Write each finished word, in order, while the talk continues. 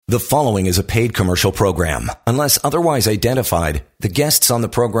The following is a paid commercial program. Unless otherwise identified, the guests on the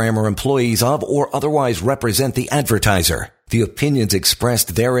program are employees of or otherwise represent the advertiser. The opinions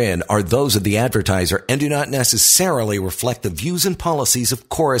expressed therein are those of the advertiser and do not necessarily reflect the views and policies of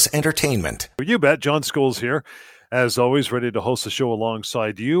Chorus Entertainment. You bet. John Scholes here. As always, ready to host the show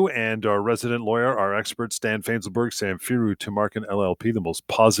alongside you and our resident lawyer, our expert, Stan Fainselberg, Samfiru Tumarkin LLP, the most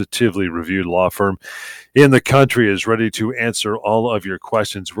positively reviewed law firm in the country, is ready to answer all of your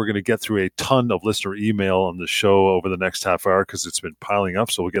questions. We're going to get through a ton of listener email on the show over the next half hour because it's been piling up,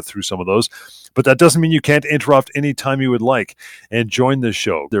 so we'll get through some of those. But that doesn't mean you can't interrupt anytime you would like and join the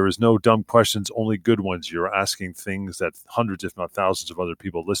show. There is no dumb questions, only good ones. You're asking things that hundreds, if not thousands of other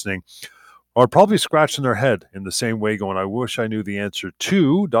people listening are probably scratching their head in the same way going, I wish I knew the answer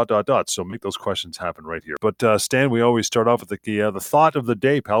to ... So make those questions happen right here. But Stan, we always start off with the thought of the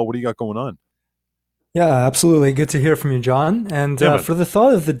day, pal. What do you got going on? Yeah, absolutely. Good to hear from you, John. And for the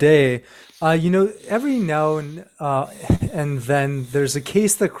thought of the day, every now and then there's a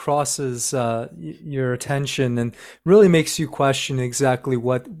case that crosses your attention and really makes you question exactly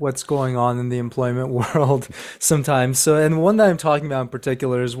what's going on in the employment world sometimes. So, and one that I'm talking about in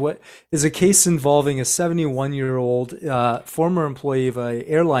particular is a case involving a 71-year-old former employee of an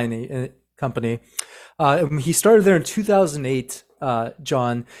airline company. He started there in 2008.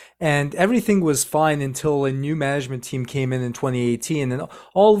 John, and everything was fine until a new management team came in 2018, and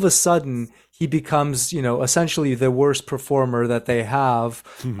all of a sudden he becomes, essentially the worst performer that they have.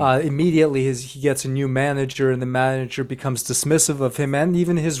 Immediately he gets a new manager, and the manager becomes dismissive of him and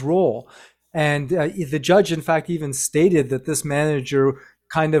even his role. And the judge, in fact, even stated that this manager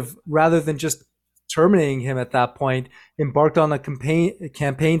kind of, rather than just terminating him at that point, embarked on a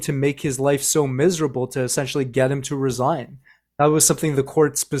campaign to make his life so miserable to essentially get him to resign. That was something the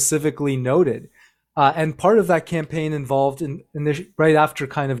court specifically noted. And part of that campaign involved right after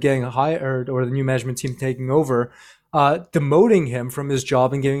kind of getting hired or the new management team taking over, demoting him from his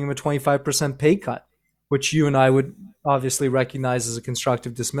job and giving him a 25% pay cut, which you and I would obviously recognize as a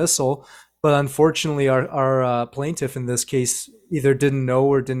constructive dismissal. But unfortunately, our plaintiff in this case either didn't know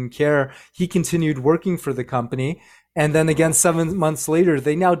or didn't care. He continued working for the company. And then again, 7 months later,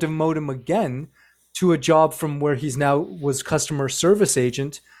 they now demote him again to a job from where he's now was customer service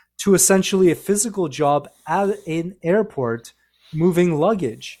agent to essentially a physical job at an airport moving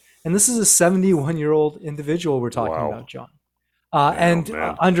luggage. And this is a 71-year-old individual we're talking about, John.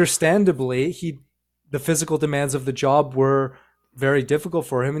 Understandably, the physical demands of the job were very difficult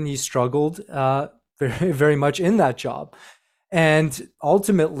for him, and he struggled very, very much in that job. And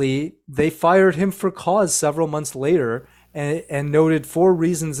ultimately, they fired him for cause several months later and noted 4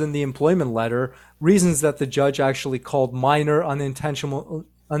 reasons in the employment letter, reasons that the judge actually called minor unintentional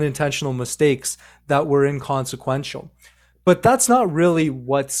mistakes that were inconsequential. But that's not really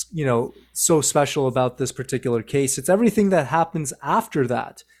what's, so special about this particular case. It's everything that happens after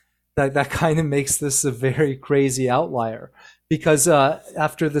that kind of makes this a very crazy outlier. Because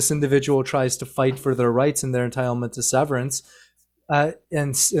after this individual tries to fight for their rights and their entitlement to severance,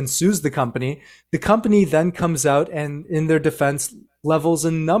 and sues the company then comes out and in their defense levels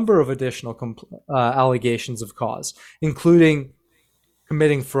a number of additional allegations of cause, including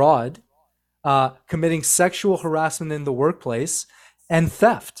committing fraud, committing sexual harassment in the workplace, and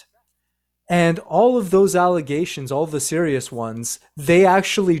theft. And all of those allegations, all the serious ones, they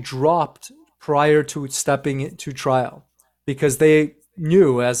actually dropped prior to stepping into trial because they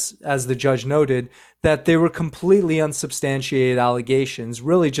knew, as the judge noted, that they were completely unsubstantiated allegations,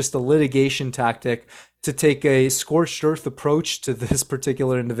 really just a litigation tactic to take a scorched earth approach to this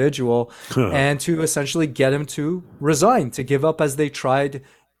particular individual and to essentially get him to resign, to give up as they tried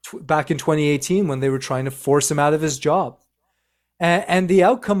back in 2018 when they were trying to force him out of his job. And the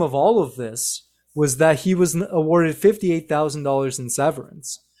outcome of all of this was that he was awarded $58,000 in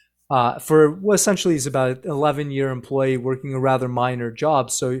severance. For what essentially is about an 11-year employee working a rather minor job.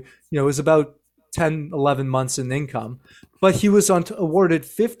 So, it was about 10, 11 months in income. But he was awarded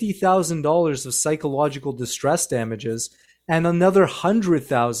 $50,000 of psychological distress damages and another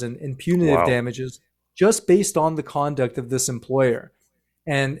 $100,000 in punitive damages just based on the conduct of this employer.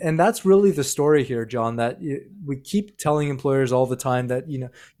 And that's really the story here, John, that we keep telling employers all the time that,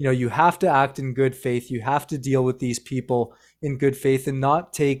 you have to act in good faith. You have to deal with these people in good faith and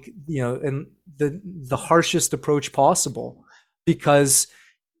not take, the harshest approach possible, because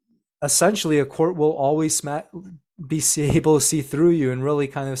essentially a court will always be able to see through you and really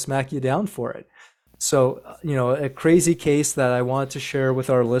kind of smack you down for it. So, a crazy case that I wanted to share with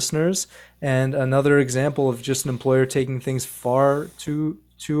our listeners, and another example of just an employer taking things far too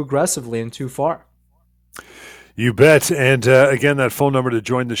aggressively and too far. You bet. And again, that phone number to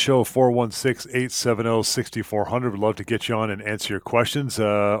join the show, 416-870-6400. We'd love to get you on and answer your questions.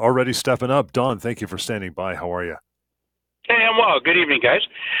 Already stepping up. Don, thank you for standing by. How are you? Hey, I'm well. Good evening, guys.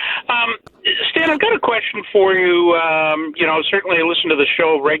 Stan, I've got a question for you. Certainly I listen to the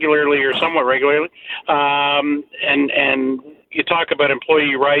show regularly or somewhat regularly, and you talk about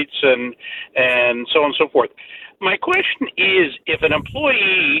employee rights and so on and so forth. My question is, if an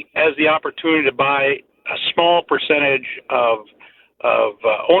employee has the opportunity to buy a small percentage of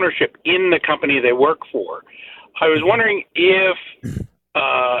ownership in the company they work for, I was wondering if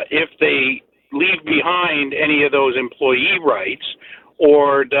they leave behind any of those employee rights,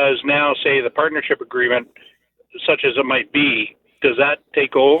 or does now, say, the partnership agreement, such as it might be, does that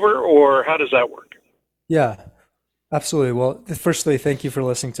take over, or how does that work? Yeah, absolutely. Well, firstly, thank you for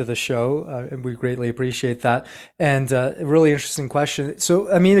listening to the show, and we greatly appreciate that. And a really interesting question. So,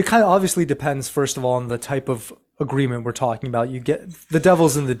 I mean, it kind of obviously depends, first of all, on the type of agreement we're talking about. You get the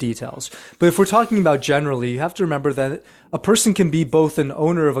devil's in the details. But if we're talking about generally, you have to remember that a person can be both an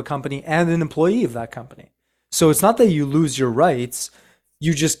owner of a company and an employee of that company. So it's not that you lose your rights.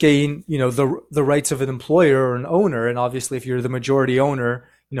 You just gain, the rights of an employer or an owner. And obviously, if you're the majority owner,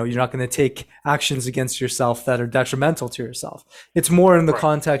 you're not going to take actions against yourself that are detrimental to yourself. It's more in the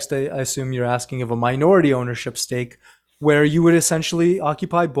context, I assume you're asking, of a minority ownership stake, where you would essentially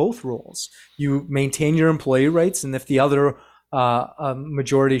occupy both roles. You maintain your employee rights, and if the other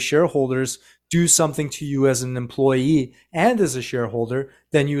majority shareholders do something to you as an employee and as a shareholder,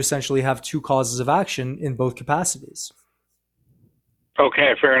 then you essentially have two causes of action in both capacities.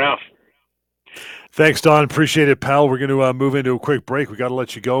 Okay, fair enough. Thanks, Don. Appreciate it, pal. We're going to move into a quick break. We got to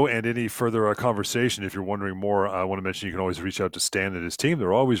let you go. And any further conversation, if you're wondering more, I want to mention you can always reach out to Stan and his team.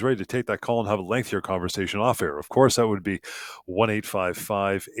 They're always ready to take that call and have a lengthier conversation off air. Of course, that would be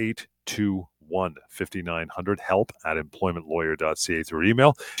 1-855-821-5900, help@employmentlawyer.ca through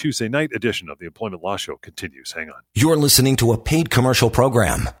email. Tuesday night edition of the Employment Law Show continues. Hang on. You're listening to a paid commercial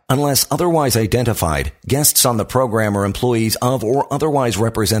program. Unless otherwise identified, guests on the program are employees of or otherwise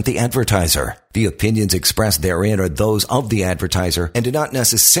represent the advertiser. The opinions expressed therein are those of the advertiser and do not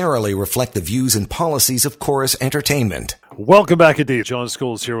necessarily reflect the views and policies of Chorus Entertainment. Welcome back indeed. John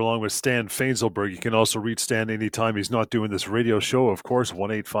Scholes here along with Stan Fainzelberg. You can also reach Stan anytime he's not doing this radio show, of course,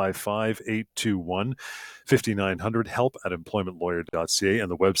 1-855-821-5900, help@employmentlawyer.ca, and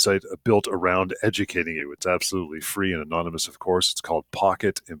the website built around educating you. It's absolutely free and anonymous, of course. It's called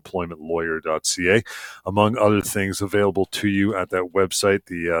pocketemploymentlawyer.ca. Among other things available to you at that website,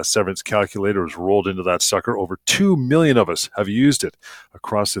 the severance calculator is rolled into that sucker. Over 2 million of us have used it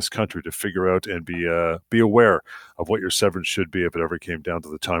across this country to figure out and be aware of what your severance should be if it ever came down to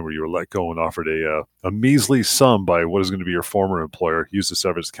the time where you were let go and offered a measly sum by what is going to be your former employer. Use the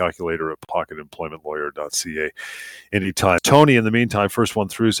severance calculator at pocketemploymentlawyer.ca anytime. Tony, in the meantime, first one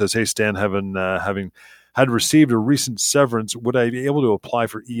through, says, hey, Stan, having had received a recent severance, would I be able to apply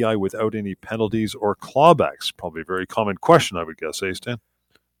for EI without any penalties or clawbacks? Probably a very common question, I would guess, eh, Stan?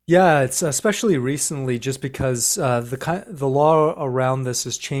 Yeah, it's especially recently just because the law around this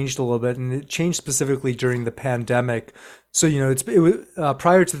has changed a little bit, and it changed specifically during the pandemic. So,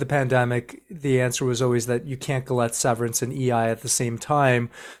 prior to the pandemic, the answer was always that you can't collect severance and EI at the same time.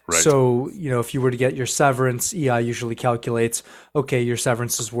 Right. So, if you were to get your severance, EI usually calculates, okay, your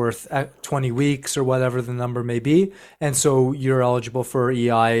severance is worth 20 weeks or whatever the number may be. And so you're eligible for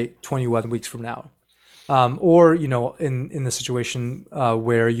EI 21 weeks from now. Or, in the situation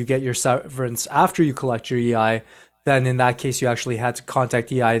where you get your severance after you collect your EI, then in that case, you actually had to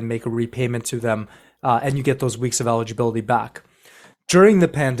contact EI and make a repayment to them, and you get those weeks of eligibility back. During the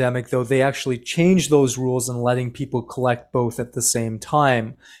pandemic, though, they actually changed those rules and letting people collect both at the same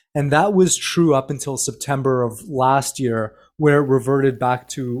time. And that was true up until September of last year, where it reverted back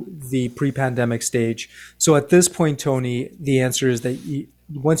to the pre-pandemic stage. So at this point, Tony, the answer is that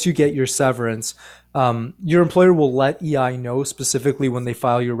once you get your severance, your employer will let EI know specifically when they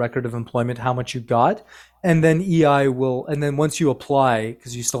file your record of employment how much you got, and then and then once you apply,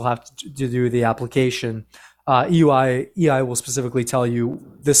 because you still have to do the application, EI will specifically tell you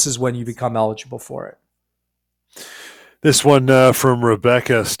this is when you become eligible for it. This one from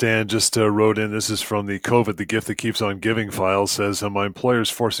Rebecca, Stan, just wrote in. This is from the COVID, the gift that keeps on giving file. Says, my employer is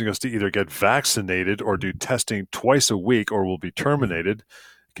forcing us to either get vaccinated or do testing twice a week or will be terminated.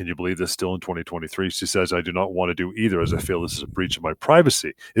 Can you believe this still in 2023? She says, I do not want to do either as I feel this is a breach of my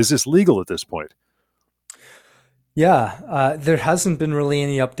privacy. Is this legal at this point? Yeah, there hasn't been really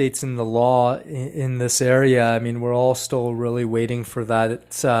any updates in the law in this area. I mean, we're all still really waiting for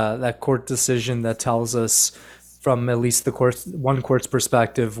that court decision that tells us, from at least one court's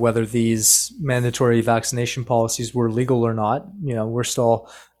perspective, whether these mandatory vaccination policies were legal or not. We're still,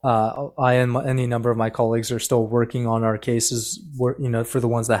 I and any number of my colleagues are still working on our cases. For the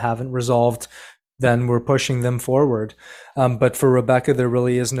ones that haven't resolved, then we're pushing them forward. But for Rebecca, there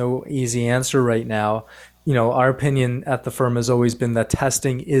really is no easy answer right now. Our opinion at the firm has always been that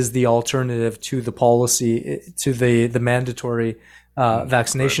testing is the alternative to the policy, to the mandatory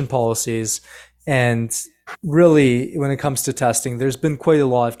vaccination policies. And really, when it comes to testing, there's been quite a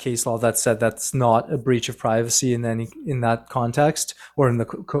lot of case law that said that's not a breach of privacy in that context, or in the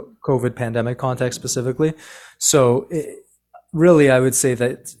COVID pandemic context specifically. So really, I would say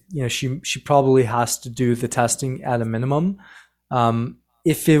that she probably has to do the testing at a minimum.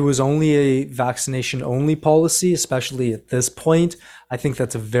 If it was only a vaccination only policy, especially at this point, I think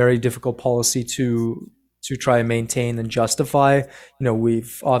that's a very difficult policy to try and maintain and justify.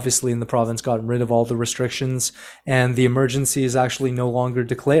 We've obviously in the province gotten rid of all the restrictions, and the emergency is actually no longer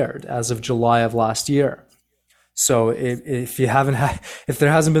declared as of July of last year. So if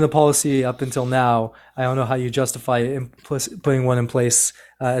there hasn't been a policy up until now, I don't know how you justify putting one in place,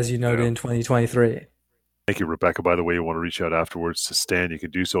 as you noted, in 2023. Thank you, Rebecca. By the way, you want to reach out afterwards to Stan, you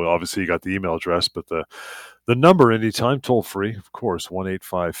can do so. Obviously, you got the email address, but the number anytime, toll free, of course,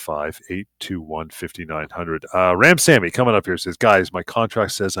 1-855-821-5900. Ram Sammy coming up here says, guys, my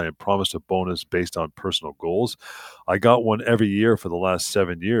contract says I am promised a bonus based on personal goals. I got one every year for the last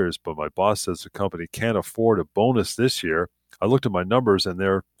 7 years, but my boss says the company can't afford a bonus this year. I looked at my numbers and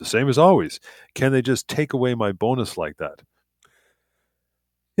they're the same as always. Can they just take away my bonus like that?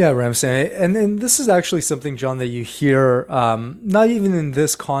 Yeah, Ramsey. And this is actually something, John, that you hear, not even in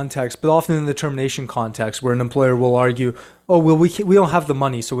this context, but often in the termination context, where an employer will argue, oh, well, we don't have the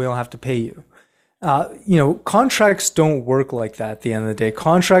money, so we don't have to pay you. Contracts don't work like that at the end of the day.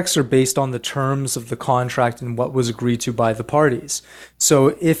 Contracts are based on the terms of the contract and what was agreed to by the parties.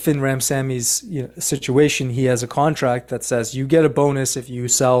 So if in Ramsami's situation, he has a contract that says you get a bonus if you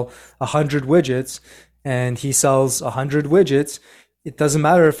sell 100 widgets, and he sells 100 widgets, it doesn't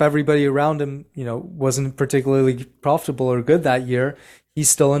matter if everybody around him, wasn't particularly profitable or good that year, he's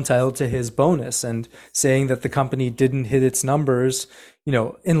still entitled to his bonus. And saying that the company didn't hit its numbers,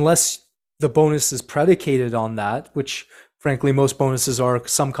 unless the bonus is predicated on that, which frankly, most bonuses are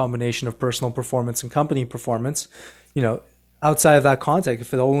some combination of personal performance and company performance, outside of that context,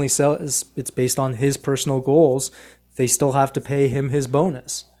 if it only it's based on his personal goals, they still have to pay him his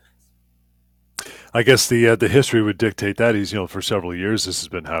bonus. I guess the history would dictate that. He's, for several years this has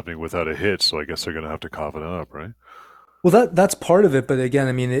been happening without a hitch, so I guess they're going to have to cough it up, right? Well, that's part of it, but again,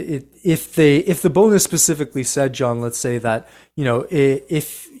 I mean, if the bonus specifically said, John, let's say that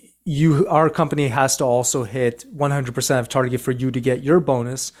if our company has to also hit 100% of target for you to get your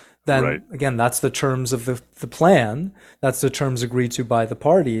bonus, then right. Again, that's the terms of the plan. That's the terms agreed to by the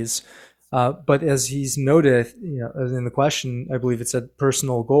parties. But as he's noted, in the question, I believe it said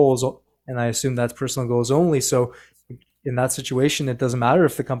personal goals. And I assume that's personal goals only. So in that situation, it doesn't matter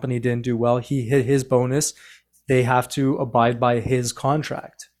if the company didn't do well. He hit his bonus. They have to abide by his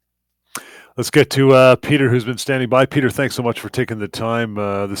contract. Let's get to Peter, who's been standing by. Peter, thanks so much for taking the time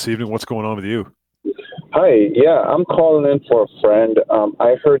this evening. What's going on with you? Hi. Yeah, I'm calling in for a friend.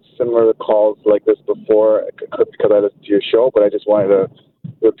 I heard similar calls like this before because I listened to your show, but I just wanted to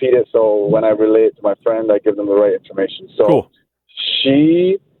repeat it. So when I relay it to my friend, I give them the right information. So cool.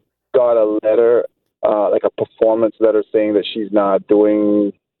 She got a letter, like a performance letter saying that she's not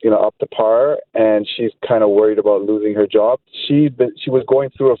doing, up to par, and she's kind of worried about losing her job. She was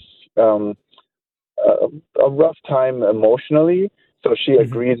going through a rough time emotionally, so she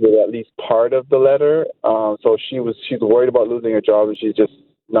agrees with at least part of the letter. So she's worried about losing her job, and she's just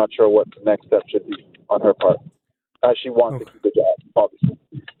not sure what the next step should be on her part. She wants to keep the job, obviously.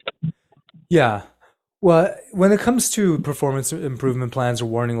 Yeah. Well, when it comes to performance improvement plans or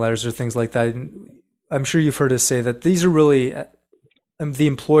warning letters or things like that, I'm sure you've heard us say that these are really the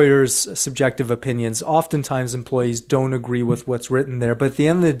employer's subjective opinions. Oftentimes, employees don't agree with what's written there. But at the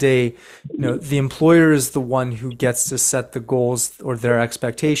end of the day, the employer is the one who gets to set the goals or their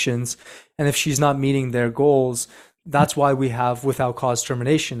expectations. And if she's not meeting their goals, that's why we have without cause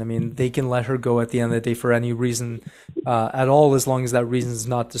termination. I mean, they can let her go at the end of the day for any reason at all, as long as that reason is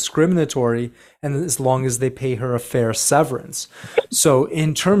not discriminatory and as long as they pay her a fair severance. So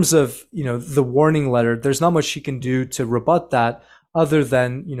in terms of, the warning letter, there's not much she can do to rebut that other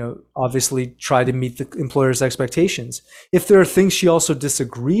than, obviously try to meet the employer's expectations. If there are things she also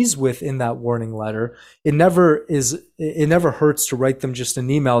disagrees with in that warning letter, it never hurts to write them just an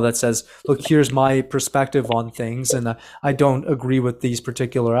email that says, look, here's my perspective on things, and I don't agree with these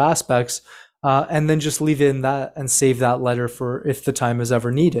particular aspects. and then just leave in that and save that letter for if the time is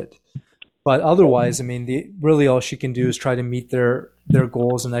ever needed. But otherwise, I mean, really all she can do is try to meet their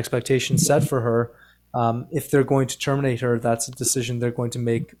goals and expectations set for her. If they're going to terminate her, that's a decision they're going to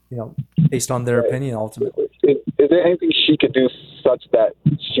make, based on their opinion ultimately. Is there anything she could do such that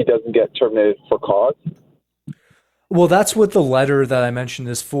she doesn't get terminated for cause? Well, that's what the letter that I mentioned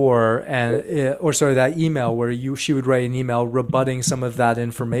is for, that email where she would write an email rebutting some of that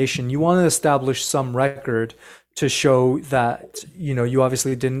information. You want to establish some record to show that, you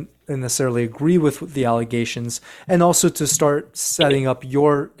obviously didn't necessarily agree with the allegations, and also to start setting up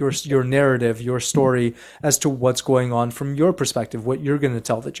your narrative, your story as to what's going on from your perspective, what you're going to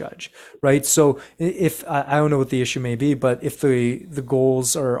tell the judge, right? So if I don't know what the issue may be, but if the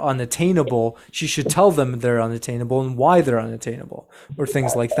goals are unattainable, she should tell them they're unattainable and why they're unattainable, or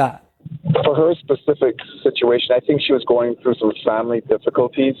things like that. For her specific situation, I think she was going through some family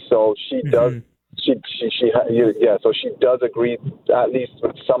difficulties, so she does. So she does agree at least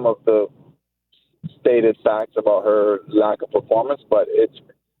with some of the stated facts about her lack of performance, but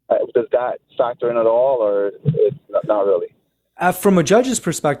does that factor in at all, or it's not really? From a judge's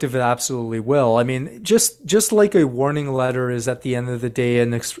perspective, it absolutely will. I mean, just like a warning letter is at the end of the day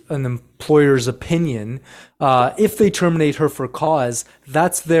an employer's opinion, if they terminate her for cause,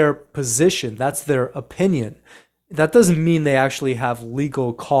 that's their position, that's their opinion. That doesn't mean they actually have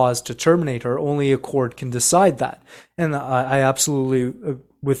legal cause to terminate her. Only a court can decide that. And I absolutely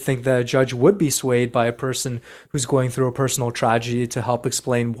would think that a judge would be swayed by a person who's going through a personal tragedy to help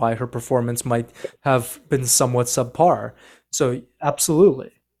explain why her performance might have been somewhat subpar. So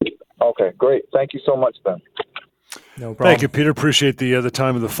absolutely. Okay, great. Thank you so much, Ben. No problem. Thank you, Peter. Appreciate the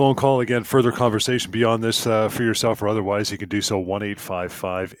time of the phone call. Again, further conversation beyond this for yourself or otherwise, you can do so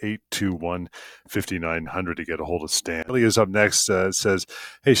 1-855-821-5900 to get a hold of Stan. Ellie is up next. Says,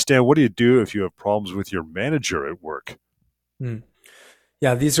 "Hey Stan, what do you do if you have problems with your manager at work?"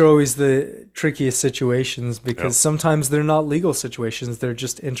 Yeah, these are always the trickiest situations because sometimes they're not legal situations. They're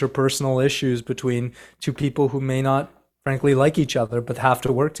just interpersonal issues between two people who may not, frankly, like each other, but have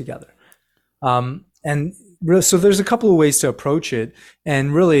to work together. So there's a couple of ways to approach it,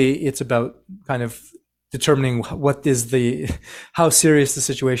 and really it's about kind of determining how serious the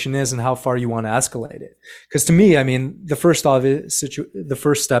situation is and how far you want to escalate it. Because to me, I mean, the first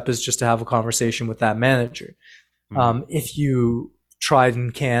step is just to have a conversation with that manager. If you tried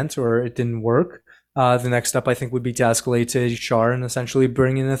and can't, or it didn't work, the next step I think would be to escalate to HR and essentially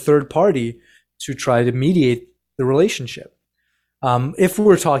bring in a third party to try to mediate the relationship. If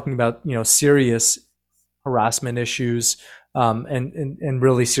we're talking about serious harassment issues and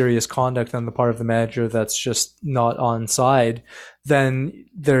really serious conduct on the part of the manager that's just not on side, then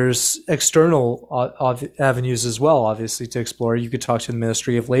there's external avenues as well, obviously, to explore. You could talk to the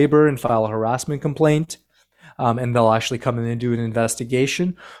Ministry of Labor and file a harassment complaint, and they'll actually come in and do an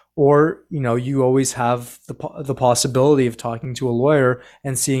investigation. Or you always have the possibility of talking to a lawyer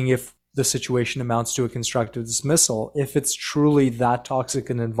and seeing if the situation amounts to a constructive dismissal. If it's truly that toxic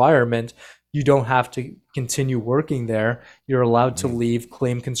an environment, you don't have to continue working there. You're allowed to leave,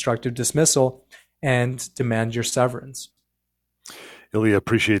 claim constructive dismissal, and demand your severance. Ilya,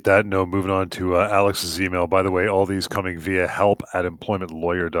 appreciate that. No, moving on to Alex's email. By the way, all these coming via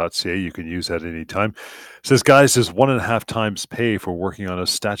help@employmentlawyer.ca. You can use that anytime. It says, guys, does 1.5 times pay for working on a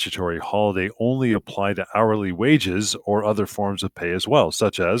statutory holiday only apply to hourly wages or other forms of pay as well,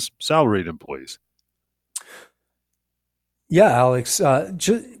 such as salaried employees? Yeah, Alex,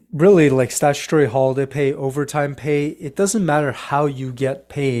 really, like statutory holiday pay, overtime pay, it doesn't matter how you get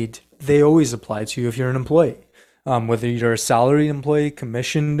paid. They always apply to you if you're an employee, whether you're a salaried employee,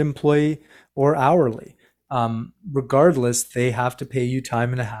 commissioned employee, or hourly. Regardless, they have to pay you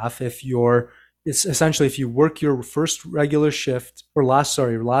time and a half if you work your first regular shift or last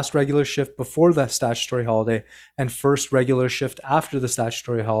regular shift before the statutory holiday and first regular shift after the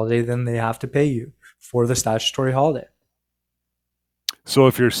statutory holiday, then they have to pay you for the statutory holiday. So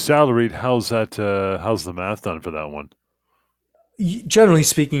if you're salaried, how's the math done for that one? Generally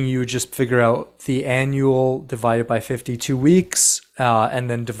speaking, you would just figure out the annual divided by 52 weeks, and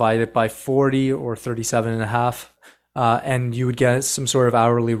then divide it by 40 or 37 and a half, and you would get some sort of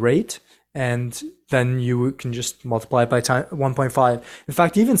hourly rate, and then you can just multiply it by 1.5. In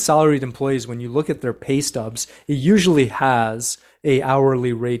fact, even salaried employees, when you look at their pay stubs, it usually has a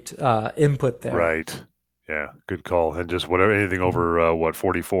hourly rate input there. Right. Yeah, good call. And just anything over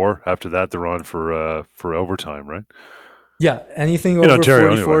 44. After that, they're on for overtime, right? Yeah, anything over Ontario,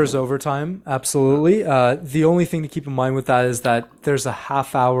 44 anyway. is overtime. Absolutely. The only thing to keep in mind with that is that there's a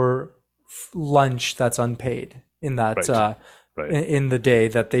half-hour lunch that's unpaid in that Right. in the day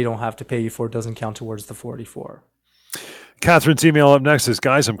that they don't have to pay you for doesn't count towards the 44. Catherine's email up next is,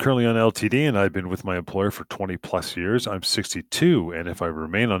 guys, I'm currently on LTD and I've been with my employer for 20 plus years. I'm 62, and if I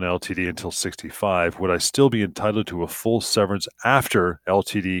remain on LTD until 65, would I still be entitled to a full severance after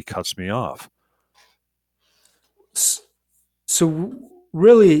LTD cuts me off? So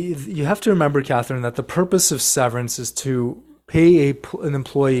really, you have to remember, Catherine, that the purpose of severance is to pay an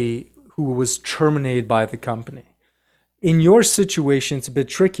employee who was terminated by the company. In your situation, it's a bit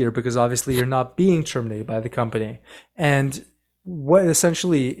trickier because obviously you're not being terminated by the company. And what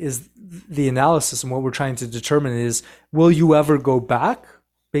essentially is the analysis and what we're trying to determine is, will you ever go back?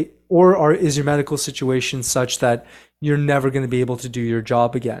 Or is your medical situation such that you're never going to be able to do your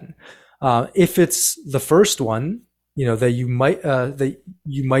job again? If it's the first one, that you might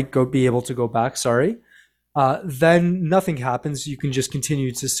be able to go back, then nothing happens. You can just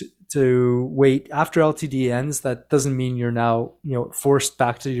continue to wait after LTD ends. That doesn't mean you're now, forced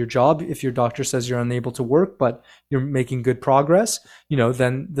back to your job. If your doctor says you're unable to work, but you're making good progress,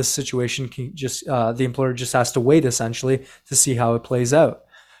 then the situation can just, the employer just has to wait essentially to see how it plays out.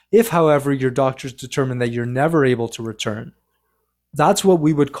 If, however, your doctors determine that you're never able to return, that's what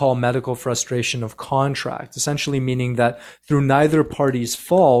we would call medical frustration of contract, essentially meaning that through neither party's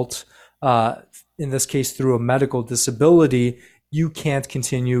fault, in this case through a medical disability, you can't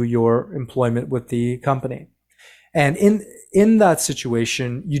continue your employment with the company. And in that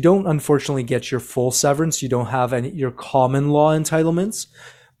situation, you don't unfortunately get your full severance. You don't have your common law entitlements,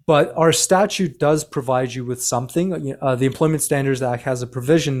 but our statute does provide you with something. The Employment Standards Act has a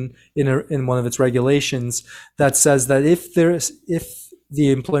provision in one of its regulations that says that if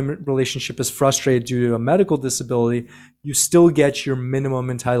the employment relationship is frustrated due to a medical disability, you still get your minimum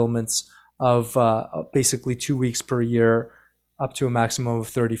entitlements of basically 2 weeks per year, up to a maximum of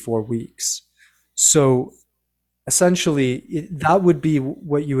 34 weeks. So essentially, that would be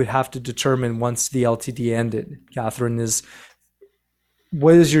what you would have to determine once the LTD ended, Catherine, is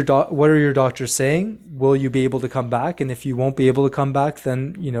what are your doctors saying? Will you be able to come back? And if you won't be able to come back,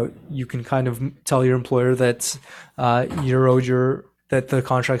 then you can kind of tell your employer that you're owed that the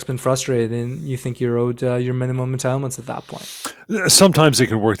contract's been frustrated and you think you're owed your minimum entitlements at that point. Sometimes it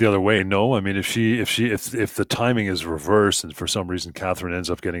can work the other way. No, I mean, if the timing is reversed and for some reason Catherine ends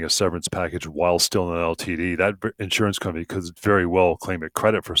up getting a severance package while still in an LTD, that insurance company could very well claim a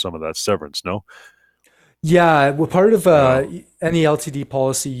credit for some of that severance. No. Yeah, well, part of any LTD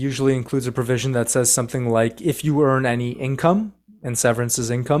policy usually includes a provision that says something like, if you earn any income, and severance is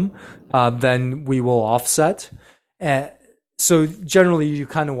income, then we will offset. So generally, you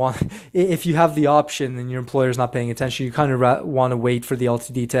kind of want, if you have the option and your employer is not paying attention, you kind of want to wait for the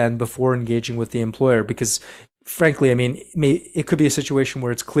LTD to end before engaging with the employer, because frankly, I mean, it could be a situation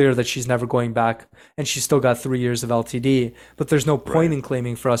where it's clear that she's never going back and she's still got 3 years of LTD, but there's no point in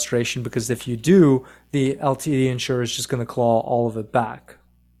claiming frustration, because if you do, the LTD insurer is just going to claw all of it back.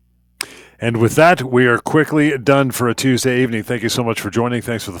 And with that, we are quickly done for a Tuesday evening. Thank you so much for joining.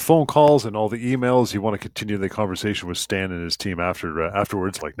 Thanks for the phone calls and all the emails. You want to continue the conversation with Stan and his team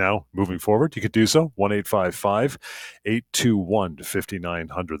afterwards, like now, moving forward, you could do so.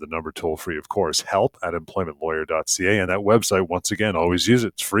 1-855-821-5900, the number toll free, of course. help@employmentlawyer.ca. And that website, once again, always use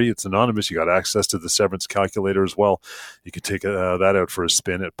it. It's free. It's anonymous. You got access to the severance calculator as well. You can take that out for a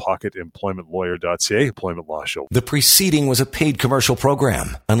spin at pocketemploymentlawyer.ca. Employment Law Show. The preceding was a paid commercial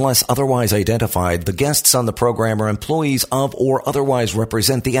program. Unless otherwise identified, the guests on the program are employees of or otherwise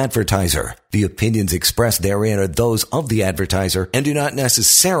represent the advertiser. The opinions expressed therein are those of the advertiser and do not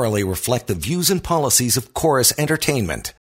necessarily reflect the views and policies of Chorus Entertainment.